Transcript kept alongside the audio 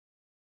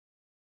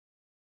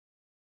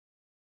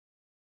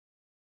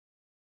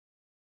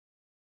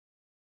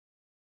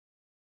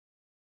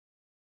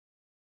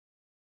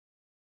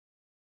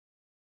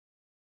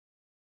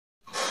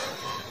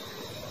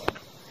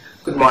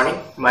Good morning.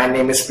 My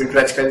name is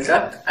Prithiraj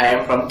Kalita. I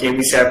am from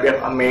KBCRP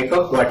of America,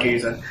 Guwahati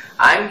region.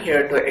 I am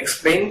here to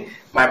explain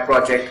my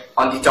project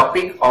on the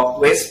topic of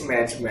waste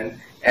management,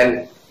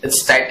 and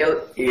its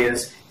title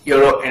is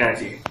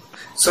Uroenergy.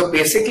 So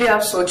basically,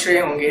 आप सोच रहे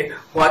होंगे,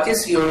 what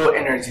is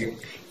Uroenergy?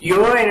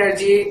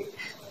 Uroenergy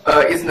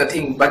is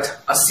nothing but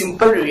a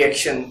simple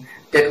reaction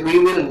that we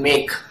will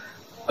make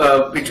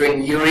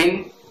between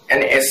urine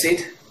and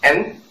acid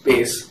and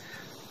base.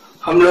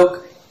 हम लोग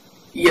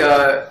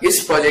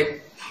इस project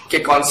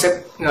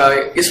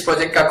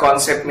का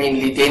concept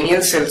mainly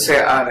Daniel cell से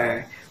आ रहा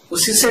है.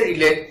 उसी से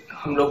रिलेट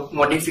हम लोग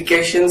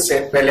मॉडिफिकेशन से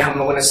पहले हम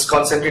लोगों ने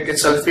कॉन्सेंट्रेटेड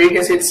सल्फ्यूरिक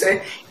एसिड से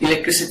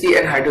इलेक्ट्रिसिटी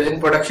एंड हाइड्रोजन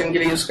प्रोडक्शन के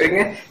लिए यूज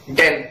करेंगे.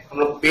 देन हम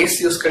लोग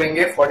बेस यूज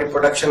करेंगे for the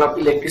production of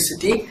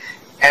electricity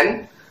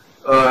and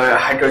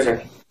hydrogen.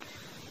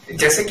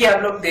 जैसे कि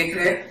आप लोग देख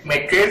रहे हैं,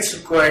 मटेरियल्स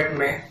रिक्वायर्ड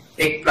में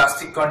एक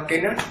प्लास्टिक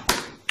कंटेनर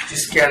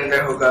जिसके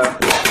अंदर होगा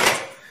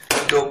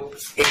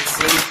एक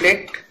जिंक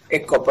प्लेट,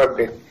 एक कॉपर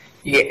प्लेट.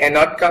 ये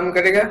एनोड काम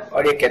करेगा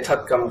और ये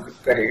कैथोड काम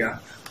करेगा.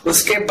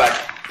 उसके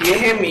बाद ये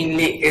है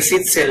मेनली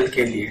एसिड सेल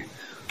के लिए.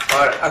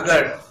 और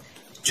अगर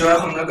जो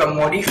हम लोग का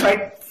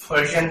मॉडिफाइड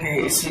वर्जन है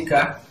इसी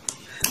का,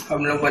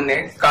 हम लोगों ने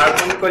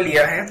कार्बन को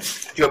लिया है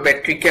जो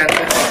बैटरी के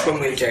अंदर आपको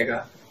मिल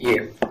जाएगा ये.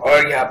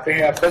 और यहाँ पे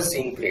है आपका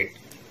जिंक प्लेट.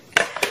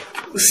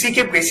 उसी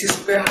के बेसिस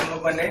पे हम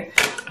लोगों ने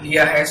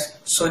लिया है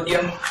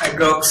सोडियम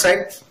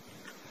हाइड्रोक्साइड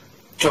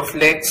जो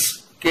फ्लेक्स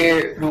के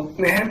रूप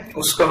में है.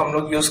 उसको हम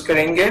लोग यूज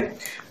करेंगे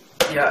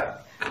या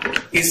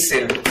इस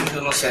सेल, इन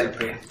दोनों सेल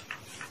पे.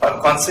 और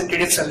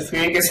कॉन्सेंट्रेटेड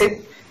सल्फ्यूरिक एसिड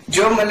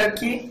जो मतलब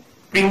कि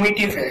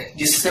प्रिमिटिव है,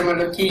 जिससे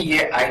मतलब कि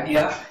ये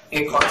आइडिया,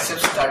 एक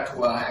कॉन्सेप्ट स्टार्ट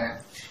हुआ है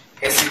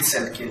एसिड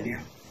सेल के लिए.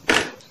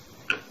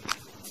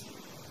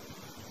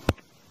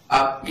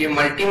 आप ये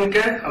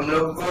मल्टीमीटर हम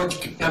लोग को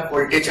कितना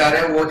वोल्टेज आ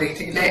रहा है वो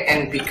देखने के लिए,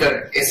 एंड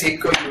बीकर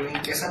एसिड को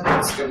यूरिन के साथ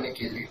मिक्स करने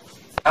के लिए.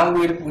 Now we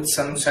will put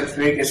some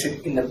sulfuric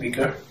acid in the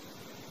beaker.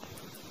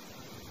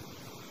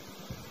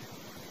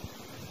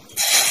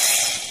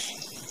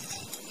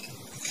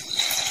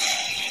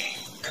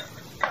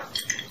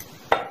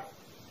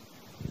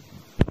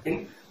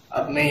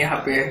 अब मैं यहाँ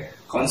पे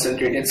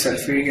कॉन्सेंट्रेटेड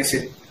सल्फ्यूरिक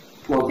एसिड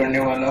पोर करने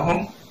वाला हूँ.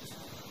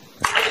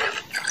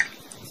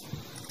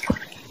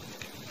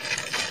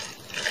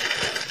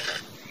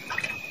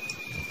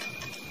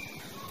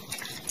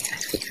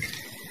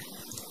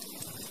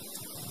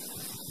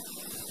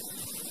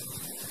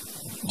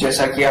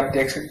 जैसा कि आप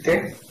देख सकते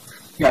हैं,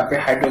 यहाँ पे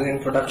हाइड्रोजन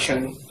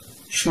प्रोडक्शन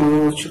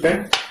शुरू हो चुका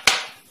है.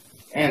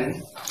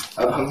 एंड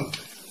अब हम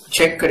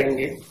चेक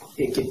करेंगे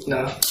ये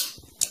कितना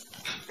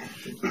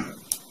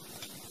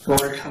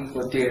वोल्ट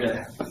हमको दे रहा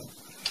है.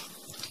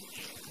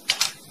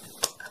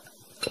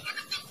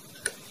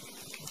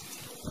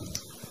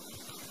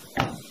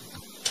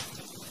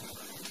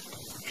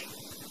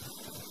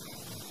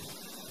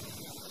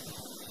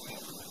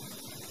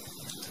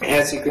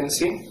 As you can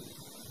see,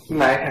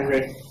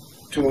 900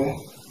 to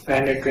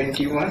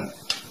 921.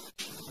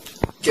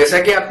 जैसा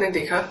कि आपने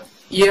देखा,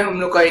 ये हम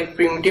लोग का एक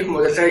प्रिमिटिव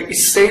मॉडल था.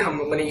 इससे हम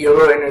लोगों ने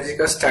यूरो एनर्जी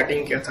का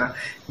स्टार्टिंग किया था.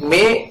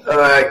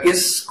 मैं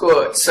इसको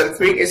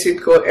सल्फ्यूरिक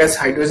एसिड को एज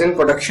हाइड्रोजन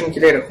प्रोडक्शन के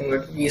लिए रखूंगा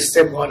क्योंकि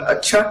इससे बहुत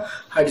अच्छा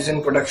हाइड्रोजन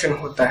प्रोडक्शन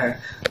होता है.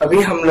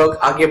 अभी हम लोग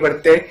आगे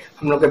बढ़ते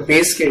हम लोग के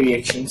बेस के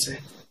रिएक्शन से.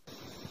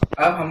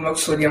 अब हम लोग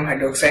सोडियम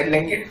हाइड्रोक्साइड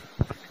लेंगे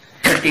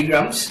 30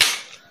 ग्राम्स.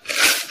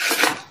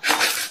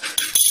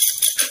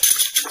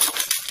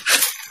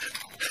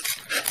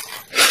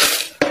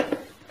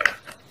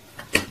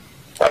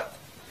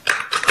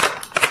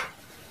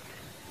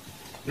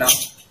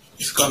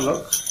 इसको हम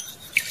लोग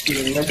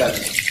यूरिन में डाल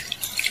देंगे.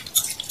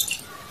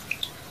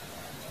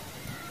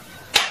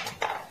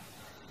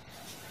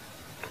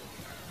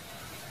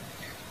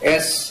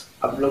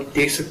 आप लोग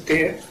देख सकते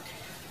हैं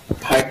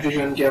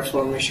हाइड्रोजन का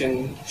फॉर्मेशन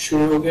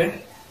शुरू हो गया.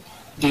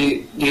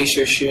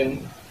 डिसोसिएशन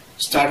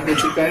स्टार्ट हो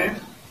चुका है.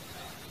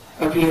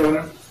 अभी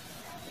और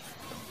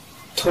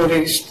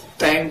थोड़े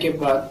टाइम के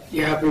बाद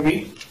यहाँ पे भी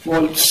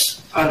वोल्ट्स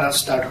आना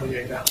स्टार्ट हो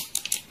जाएगा.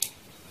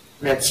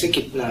 लेट्स सी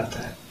कितना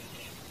आता है.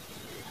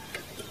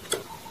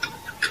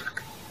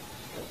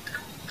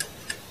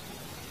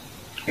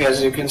 As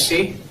you can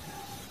see,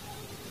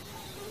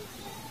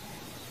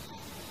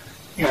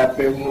 यहाँ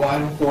पे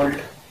 1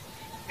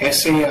 वोल्ट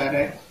ऐसे ही आ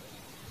रहा है.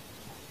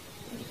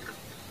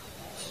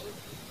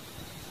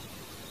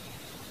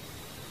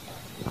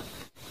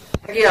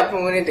 आप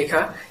लोगों ने देखा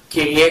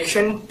कि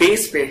रिएक्शन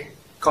बेस पे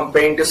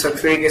कंपेयरिंग टू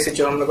सल्फ्यूरिक एसिड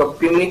जो हम लोग का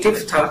प्रिमिटिव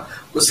था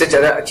उससे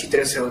ज्यादा अच्छी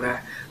तरह से हो रहा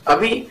है.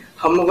 अभी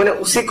हम लोगों ने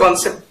उसी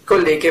कॉन्सेप्ट को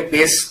लेके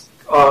बेस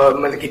और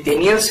मतलब कि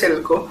डेनियल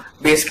सेल को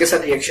बेस के साथ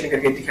रिएक्शन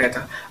करके दिखाया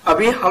था.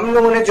 अभी हम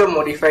लोगों ने जो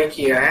मॉडिफाई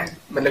किया है,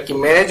 मतलब कि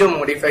मैंने जो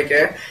मॉडिफाई किया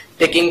है,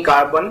 taking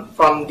carbon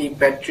from the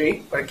battery,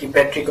 और की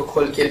बैटरी को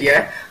खोल के लिया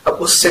है. अब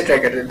उससे ट्राई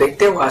करते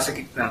देखते हैं वहां से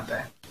कितना आता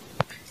है.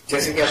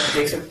 जैसे कि आप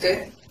देख सकते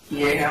हैं,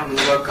 ये है हम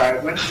लोग का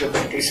कार्बन जो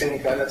बैटरी से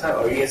निकाला था,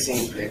 और ये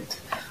जिंक प्लेट.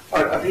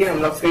 और अभी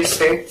हम लोग फिर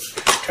से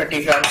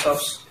 30 grams of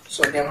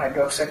sodium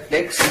hydroxide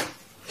flex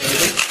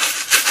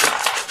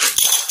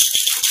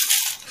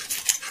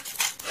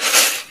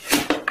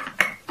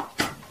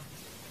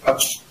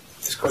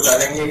इसको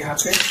डालेंगे यहाँ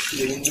पे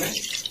यूरिन में।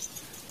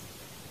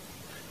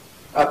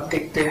 अब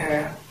देखते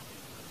हैं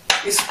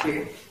इस पे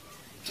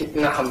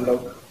कितना हम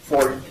लोग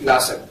वोल्ट ला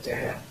सकते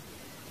हैं।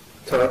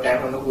 थोड़ा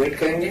टाइम हम लोग वेट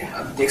करेंगे।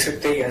 अब देख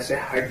सकते हैं यहाँ से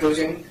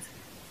हाइड्रोजन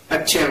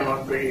अच्छे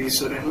अमाउंट में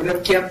रिलीज हो रहे हैं।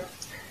 मतलब कि आप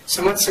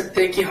समझ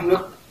सकते हैं कि हम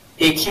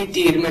लोग एक ही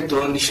तीर में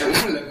दो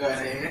निशाना लगा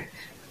रहे हैं।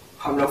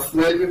 हम लोग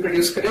फ्यूल भी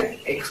प्रोड्यूस करें,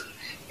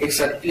 एक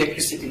साथ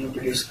इलेक्ट्रिसिटी भी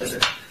प्रोड्यूस कर रहे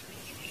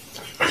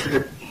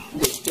हैं।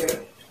 देखते हैं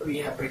अब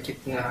यहाँ पे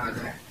कितना आ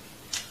रहा है।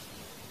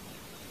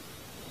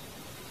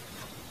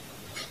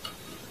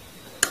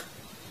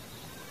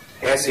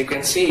 As you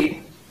can see,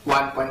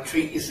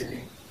 1.3 easily.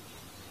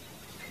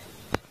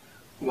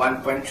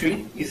 1.3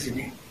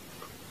 easily.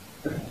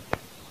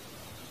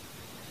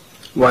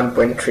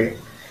 1.3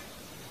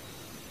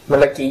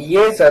 मतलब कि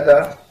ये ज्यादा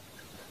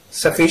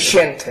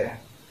सफिशिएंट है,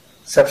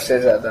 सबसे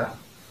ज्यादा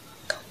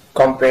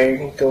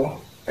कंपेयरिंग टू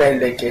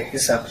पहले के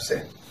हिसाब से।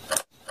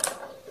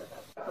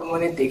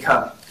 हमने देखा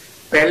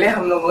पहले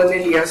हम लोगों ने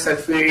लिया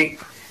सल्फ्यूरिक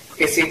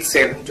एसिड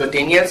सेल जो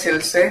डेनियल सेल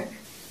से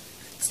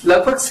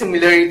लगभग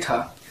सिमिलर ही था।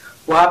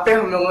 वहां पे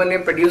हम लोगों ने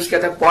प्रोड्यूस किया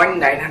था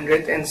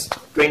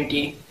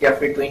 0.920 या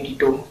फिर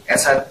 22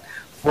 ऐसा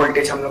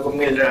वोल्टेज हम लोग को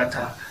मिल रहा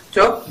था,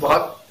 जो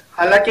बहुत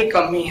हालांकि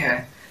कम ही है,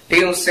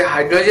 लेकिन उससे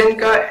हाइड्रोजन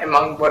का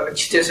अमाउंट बहुत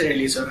अच्छी तरह से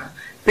रिलीज हो रहा है।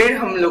 फिर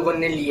हम लोगों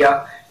ने लिया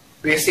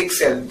बेसिक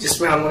सेल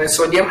जिसमें हम लोगों ने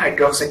सोडियम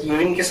हाइड्रोक्साइड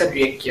यूरिन के साथ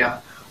रिएक्ट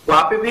किया।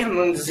 वहां पे भी हम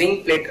लोग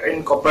zinc plate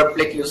and copper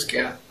plate use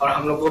किया और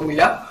हम लोग को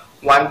मिला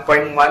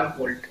 1.1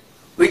 volt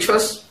which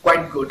was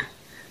quite good.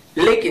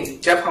 लेकिन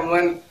जब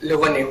हम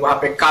लोगों ने वहां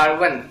पे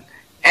कार्बन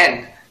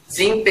एंड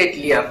जिंक प्लेट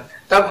लिया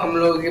तब हम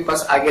लोगों के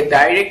पास आ गया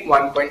डायरेक्ट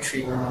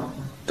 1.3।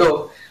 तो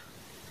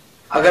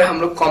अगर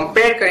हम लोग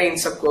कंपेयर करें इन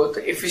सबको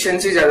तो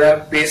एफिशिएंसी ज्यादा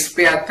बेस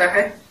पे आता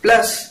है,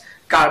 प्लस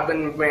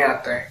कार्बन में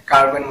आता है,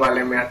 कार्बन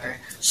वाले में आता है।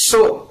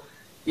 सो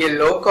ये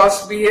लो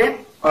कॉस्ट भी है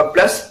और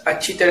प्लस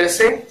अच्छी तरह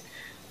से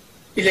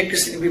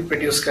इलेक्ट्रिसिटी भी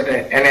प्रोड्यूस कर रहे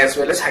हैं and as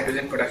well as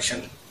hydrogen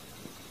production.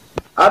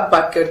 अब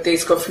बात करते हैं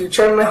इसको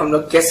फ्यूचर में हम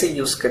लोग कैसे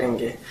यूज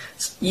करेंगे।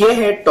 ये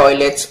है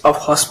टॉयलेट्स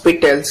ऑफ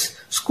हॉस्पिटल्स,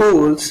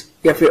 स्कूल्स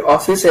या फिर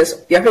ऑफिसेस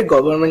या फिर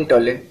गवर्नमेंट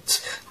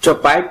टॉयलेट्स जो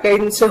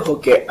पाइपलाइन से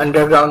होके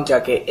अंडरग्राउंड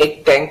जाके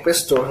एक टैंक पे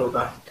स्टोर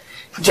होगा,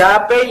 जहाँ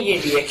पे ये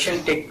रिएक्शन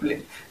टेक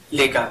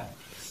लेगा,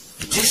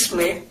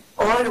 जिसमें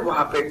और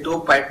वहां पे दो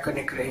पाइप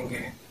कनेक्ट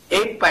रहेंगे।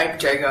 एक पाइप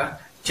जाएगा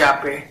जहाँ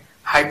पे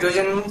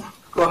हाइड्रोजन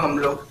को हम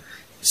लोग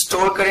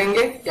स्टोर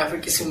करेंगे या फिर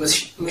किसी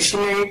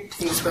मशीनरी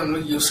थिंग्स पे हम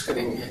लोग यूज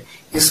करेंगे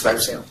इस पाइप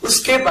से।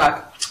 उसके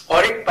बाद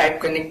और एक पाइप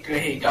कनेक्ट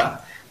रहेगा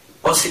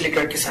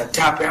ऑसिलेटर के साथ,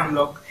 जहाँ पे हम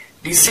लोग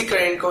डीसी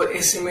करंट को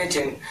एसी में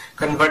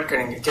कन्वर्ट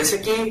करेंगे। जैसे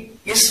कि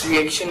इस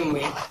रिएक्शन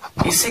में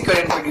डीसी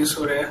करंट प्रोड्यूस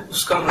हो रहा है,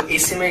 उसको हम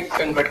एसी में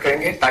कन्वर्ट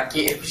करेंगे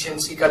ताकि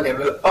एफिशिएंसी का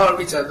लेवल और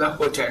भी ज्यादा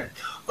हो जाए,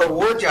 और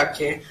वो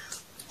जाके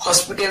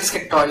हॉस्पिटल्स के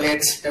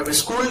टॉयलेट्स या फिर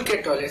स्कूल के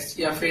टॉयलेट्स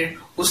या फिर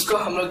उसको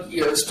हम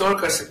लोग स्टोर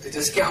कर सकते हैं।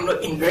 जैसे कि हम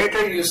लोग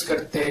इन्वर्टर यूज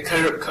करते हैं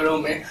घरों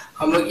में,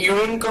 हम लोग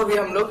यूरिन को भी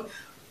हम लोग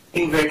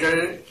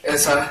इन्वर्टर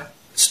ऐसा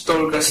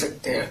स्टोर कर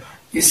सकते हैं।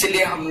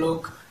 इसीलिए हम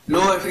लोग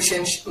लो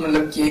एफिशिएंसी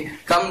मतलब कि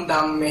कम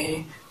दाम में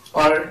ही,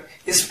 और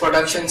इस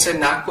प्रोडक्शन से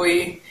ना कोई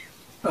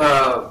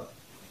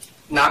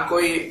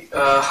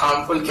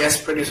हार्मफुल गैस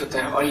प्रोड्यूस होता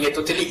है और ये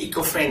टोटली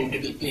इको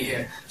फ्रेंडली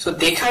है। सो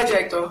देखा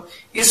जाए तो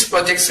इस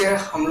प्रोजेक्ट से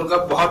हम लोग का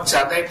बहुत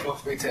ज्यादा ही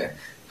प्रॉफिट है।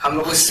 हम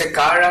लोग इससे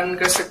कार रन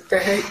कर सकते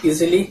हैं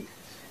इजिली,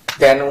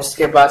 देन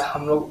उसके बाद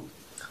हम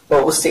लोग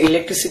उससे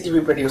इलेक्ट्रिसिटी भी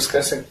प्रोड्यूस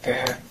कर सकते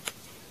हैं।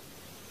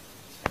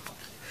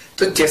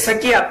 तो जैसा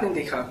कि आपने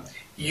देखा,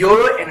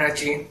 यूरो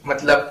एनर्जी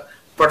मतलब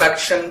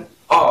production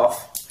of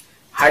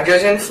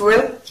hydrogen fuel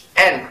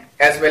and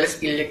as well as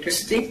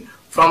electricity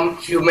from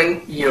human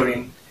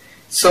urine.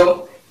 सो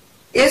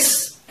इस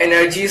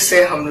एनर्जी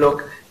से हम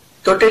लोग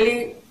टोटली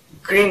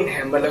ग्रीन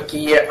है, मतलब कि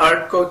ये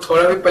अर्थ को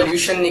थोड़ा भी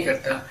पोल्यूशन नहीं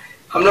करता।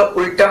 हम लोग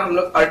उल्टा हम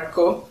लोग अर्थ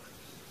को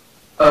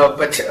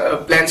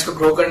प्लांट्स को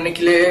ग्रो करने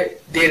के लिए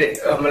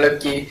मतलब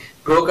कि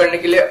ग्रो करने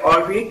के लिए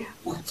और भी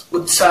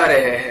उत्साह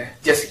रहे हैं।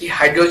 जैसे कि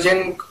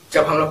हाइड्रोजन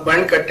जब हम लोग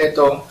बर्न करते हैं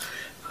तो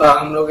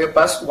हम लोग के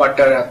पास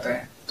वाटर आता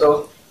है, तो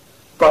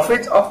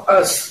प्रॉफिट ऑफ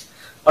अस।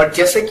 और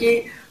जैसे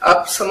कि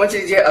आप समझ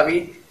लीजिए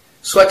अभी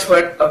स्वच्छ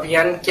भारत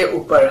अभियान के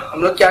ऊपर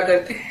हम लोग क्या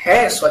करते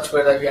हैं, स्वच्छ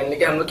भारत अभियान,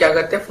 लेकिन हम लोग क्या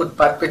करते हैं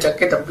फुटपाथ पे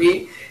जाके तब भी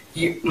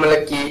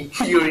मतलब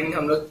कि यूरिन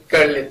हम लोग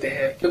कर लेते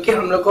हैं, क्योंकि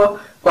हम लोग को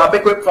वहां पे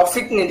कोई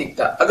प्रॉफिट नहीं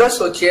दिखता। अगर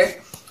सोचिए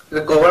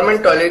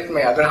गवर्नमेंट टॉयलेट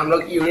में अगर हम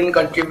लोग यूरिन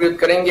कंट्रीब्यूट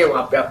करेंगे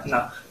वहां पे अपना,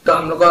 तो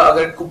हम लोग को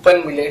अगर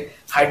कूपन मिले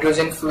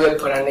हाइड्रोजन फ्यूल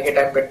भराने के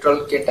टाइम,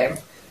 पेट्रोल के टाइम,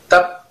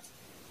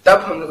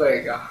 तब हम लोग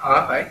कहेगा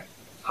हाँ भाई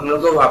हम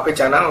लोग को वहां पे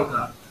जाना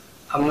होगा,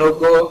 हम लोग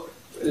को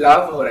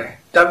लाभ हो रहा है,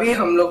 तभी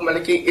हम लोग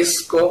मतलब कि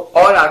इसको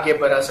और आगे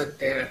बढ़ा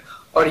सकते हैं।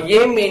 और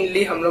ये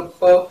मेनली हम लोग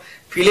को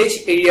विलेज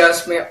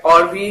एरियाज में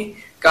और भी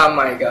काम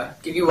आएगा,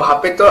 क्योंकि वहां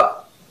पे तो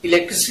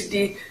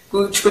इलेक्ट्रिसिटी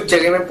कुछ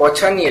जगह में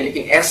पहुंचा नहीं है,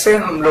 लेकिन ऐसे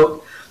हम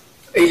लोग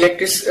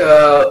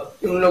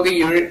उन लोग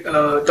के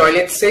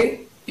टॉयलेट से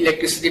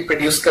इलेक्ट्रिसिटी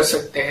प्रोड्यूस कर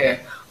सकते हैं।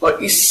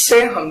 और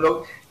इससे हम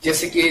लोग,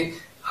 जैसे कि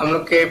हम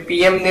लोग के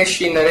पीएम ने,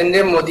 श्री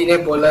नरेंद्र मोदी ने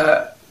बोला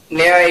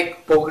नया एक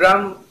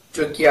प्रोग्राम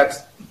जो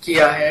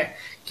किया है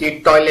कि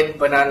टॉयलेट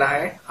बनाना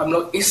है। हम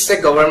लोग इससे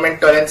government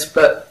toilets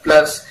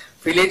plus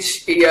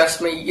village areas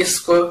में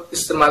इसको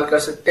इस्तेमाल कर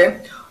सकते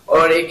हैं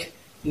और एक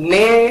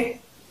नए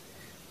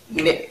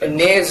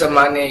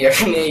जमाने या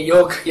फिर नए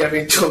योग या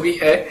फिर जो भी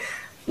है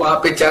वहां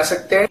पे जा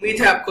सकते हैं।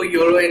 उम्मीद है आपको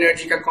यूरो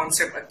एनर्जी का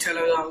कॉन्सेप्ट अच्छा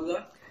लगा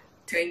होगा।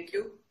 Thank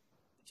you.